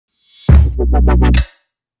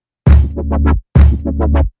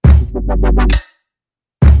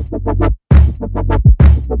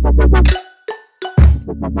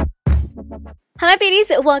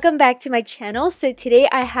welcome back to my channel. So today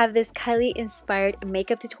I have this Kylie inspired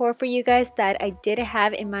makeup tutorial for you guys that I did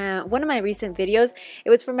have in one of my recent videos. It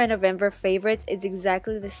was for my November favorites. It's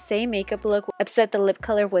exactly the same makeup look except the lip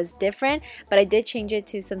color was different, but I did change it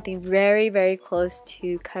to something very close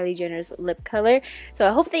to Kylie Jenner's lip color. So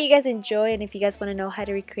I hope that you guys enjoy, and if you guys want to know how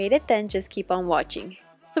to recreate it, then just keep on watching.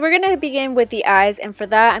 So we're going to begin with the eyes, and for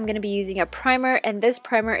that I'm going to be using a primer, and this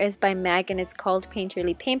primer is by MAC and it's called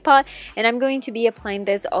Painterly Paint Pot, and I'm going to be applying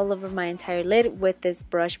this all over my entire lid with this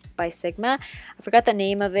brush by Sigma. I forgot the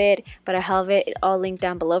name of it, but I have it all linked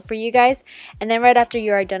down below for you guys. And then right after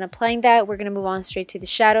you are done applying that, we're going to move on straight to the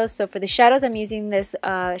shadows. So for the shadows, I'm using this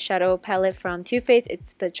shadow palette from Too Faced.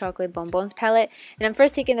 It's the Chocolate Bonbons palette, and I'm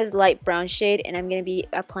first taking this light brown shade and I'm going to be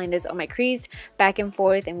applying this on my crease, back and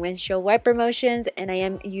forth in windshield wiper motions, and I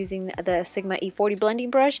am using the Sigma E40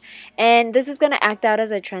 blending brush, and this is going to act out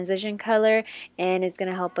as a transition color, and it's going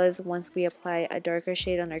to help us once we apply a darker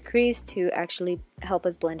shade on our crease to actually help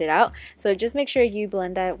us blend it out. So just make sure you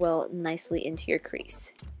blend that well nicely into your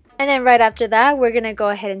crease. And then right after that, we're going to go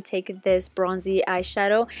ahead and take this bronzy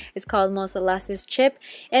eyeshadow. It's called Molasses Chip,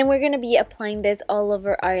 and we're going to be applying this all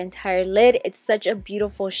over our entire lid. It's such a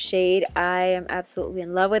beautiful shade. I am absolutely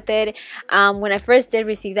in love with it. When I first did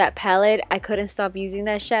receive that palette, I couldn't stop using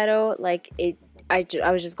that shadow.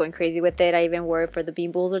 I was just going crazy with it. I even wore it for the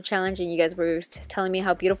Bean Boozled challenge, and you guys were telling me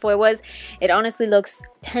how beautiful it was. It honestly looks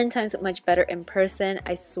 10 times much better in person,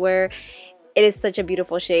 I swear. It is such a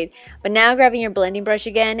beautiful shade. But now, grabbing your blending brush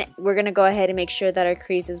again, we're going to go ahead and make sure that our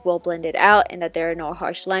crease is well blended out and that there are no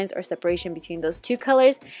harsh lines or separation between those two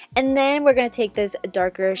colors. And then we're going to take this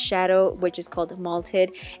darker shadow, which is called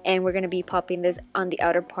Malted, and we're going to be popping this on the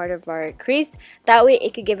outer part of our crease. That way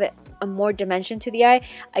it could give it a more dimension to the eye.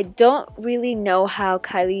 I don't really know how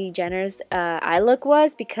Kylie Jenner's eye look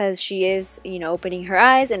was, because she is, you know, opening her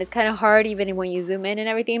eyes, and it's kind of hard even when you zoom in and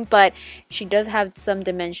everything, but she does have some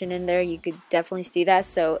dimension in there. You could definitely see that.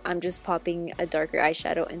 So I'm just popping a darker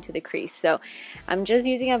eyeshadow into the crease. So I'm just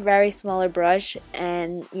using a very smaller brush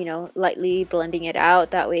and, you know, lightly blending it out.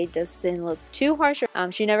 That way it doesn't look too harsh.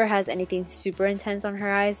 She never has anything super intense on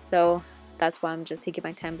her eyes, so that's why I'm just taking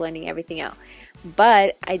my time blending everything out.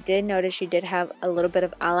 But I did notice she did have a little bit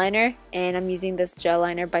of eyeliner, and I'm using this gel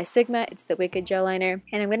liner by Sigma. It's the Wicked gel liner,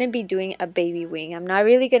 and I'm going to be doing a baby wing. I'm not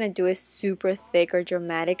really going to do it super thick or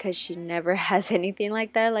dramatic because she never has anything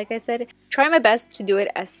like that. Like I said, try my best to do it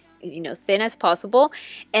as, you know, thin as possible.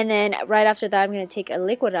 And then right after that, I'm going to take a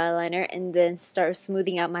liquid eyeliner and then start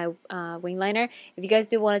smoothing out my wing liner. If you guys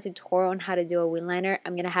do want a tutorial on how to do a wing liner,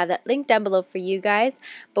 I'm going to have that link down below for you guys.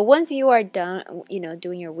 But once you are done, you know,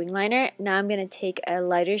 doing your wing liner, now I'm going to take a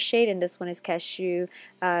lighter shade, and this one is Cashew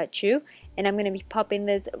Chew, and I'm going to be popping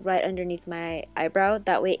this right underneath my eyebrow.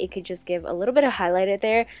 That way it could just give a little bit of highlight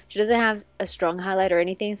there. She doesn't have a strong highlight or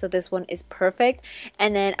anything, so this one is perfect.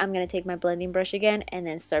 And then I'm going to take my blending brush again and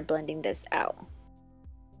then start blending this out.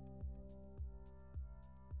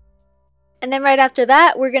 And then right after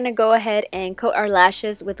that, we're going to go ahead and coat our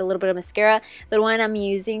lashes with a little bit of mascara. The one I'm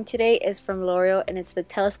using today is from L'Oreal, and it's the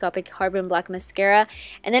Telescopic Carbon Black Mascara.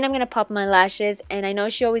 And then I'm going to pop my lashes, and I know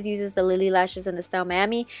she always uses the Lily lashes in the style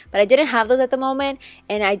Miami, but I didn't have those at the moment,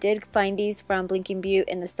 and I did find these from Blinking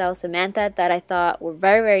Beauty in the style Samantha that I thought were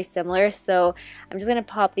very similar. So I'm just going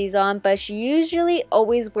to pop these on, but she usually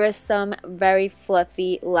always wears some very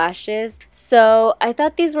fluffy lashes. So I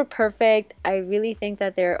thought these were perfect. I really think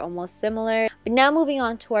that they're almost similar. But now moving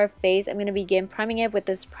on to our face, I'm going to begin priming it with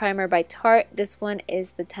this primer by Tarte. This one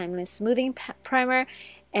is the Timeless Smoothing Primer,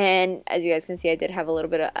 and as you guys can see, I did have a little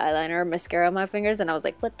bit of eyeliner or mascara on my fingers, and I was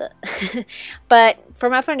like, what the? But for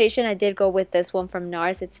my foundation, I did go with this one from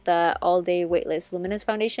NARS. It's the All Day Weightless Luminous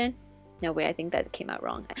Foundation. No way, I think that came out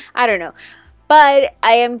wrong. I don't know. But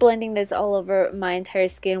I am blending this all over my entire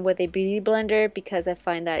skin with a beauty blender because I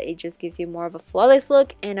find that it just gives you more of a flawless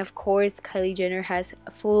look. And of course, Kylie Jenner has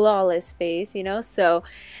a flawless face, you know, so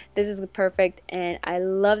this is perfect, and I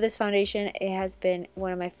love this foundation. It has been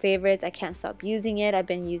one of my favorites. I can't stop using it. I've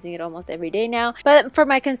been using it almost every day now. But for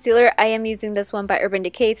my concealer, I am using this one by Urban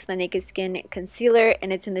Decay. It's the Naked Skin Concealer,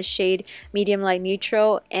 and it's in the shade Medium Light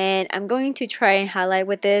Neutral, and I'm going to try and highlight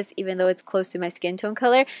with this even though it's close to my skin tone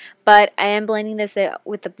color. But I am blending this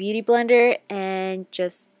with the beauty blender and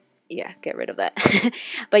just, yeah, get rid of that.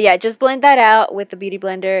 But yeah, just blend that out with the beauty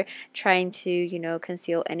blender, trying to, you know,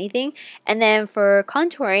 conceal anything. And then for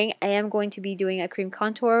contouring, I am going to be doing a cream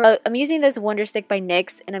contour. I'm using this Wonder Stick by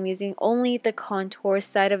NYX, and I'm using only the contour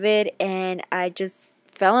side of it, and I just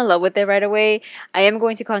fell in love with it right away. I am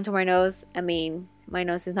going to contour my nose. I mean, my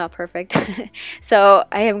nose is not perfect. So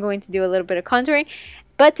I am going to do a little bit of contouring.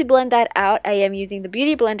 But to blend that out, I am using the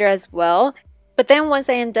beauty blender as well. But then once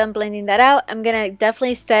I am done blending that out, I'm gonna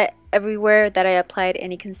definitely set everywhere that I applied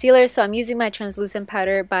any concealer. So I'm using my translucent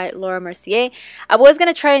powder by Laura Mercier. I was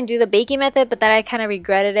gonna try and do the baking method, but then I kind of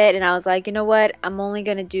regretted it, and I was like, you know what, I'm only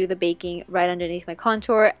gonna do the baking right underneath my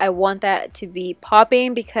contour. I want that to be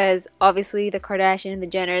popping because obviously the Kardashians and the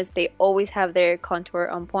Jenners, they always have their contour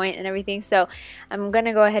on point and everything, so I'm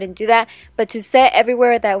gonna go ahead and do that. But to set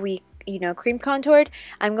everywhere that we cream contoured,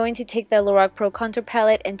 I'm going to take the Lorac Pro contour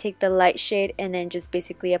palette and take the light shade and then just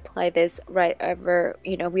basically apply this right over,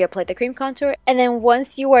 we applied the cream contour. And then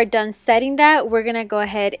once you are done setting that, we're gonna go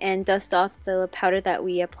ahead and dust off the powder that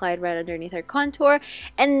we applied right underneath our contour,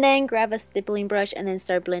 and then grab a stippling brush and then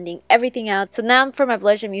start blending everything out. So now for my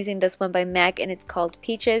blush, I'm using this one by MAC and it's called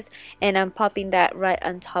Peaches, and I'm popping that right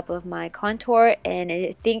on top of my contour, and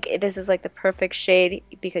I think this is like the perfect shade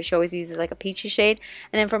because she always uses like a peachy shade.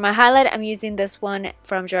 And then for my highlight, I'm using this one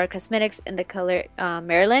from Gerard Cosmetics in the color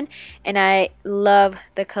Maryland, and I love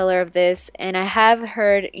the color of this, and I have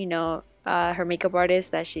heard her makeup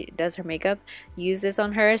artist that she does her makeup use this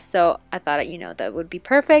on her, so I thought that would be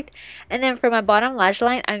perfect. And then for my bottom lash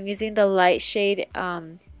line, I'm using the light shade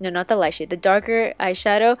no, not the light shade, the darker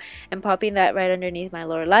eyeshadow, and popping that right underneath my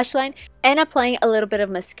lower lash line and applying a little bit of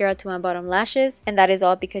mascara to my bottom lashes, and that is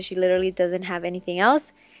all because she literally doesn't have anything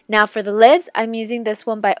else. Now for the lips, I'm using this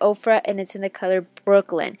one by Ofra and it's in the color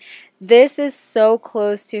Brooklyn. This is so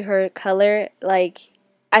close to her color. Like,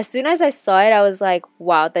 as soon as I saw it, I was like,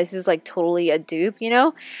 wow, this is like totally a dupe,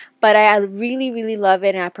 But I really love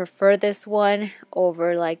it, and I prefer this one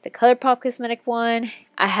over like the ColourPop cosmetic one.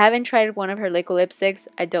 I haven't tried one of her liquid lipsticks.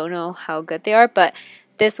 I don't know how good they are, but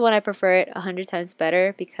this one I prefer it 100 times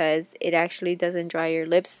better because it actually doesn't dry your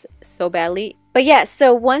lips so badly. But yeah,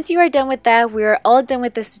 so once you are done with that, we are all done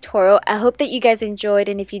with this tutorial. I hope that you guys enjoyed,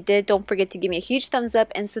 and if you did, don't forget to give me a huge thumbs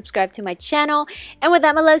up and subscribe to my channel. And with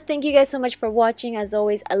that, my loves, thank you guys so much for watching. As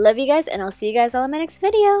always, I love you guys, and I'll see you guys all in my next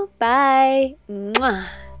video. Bye!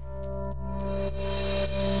 Mwah.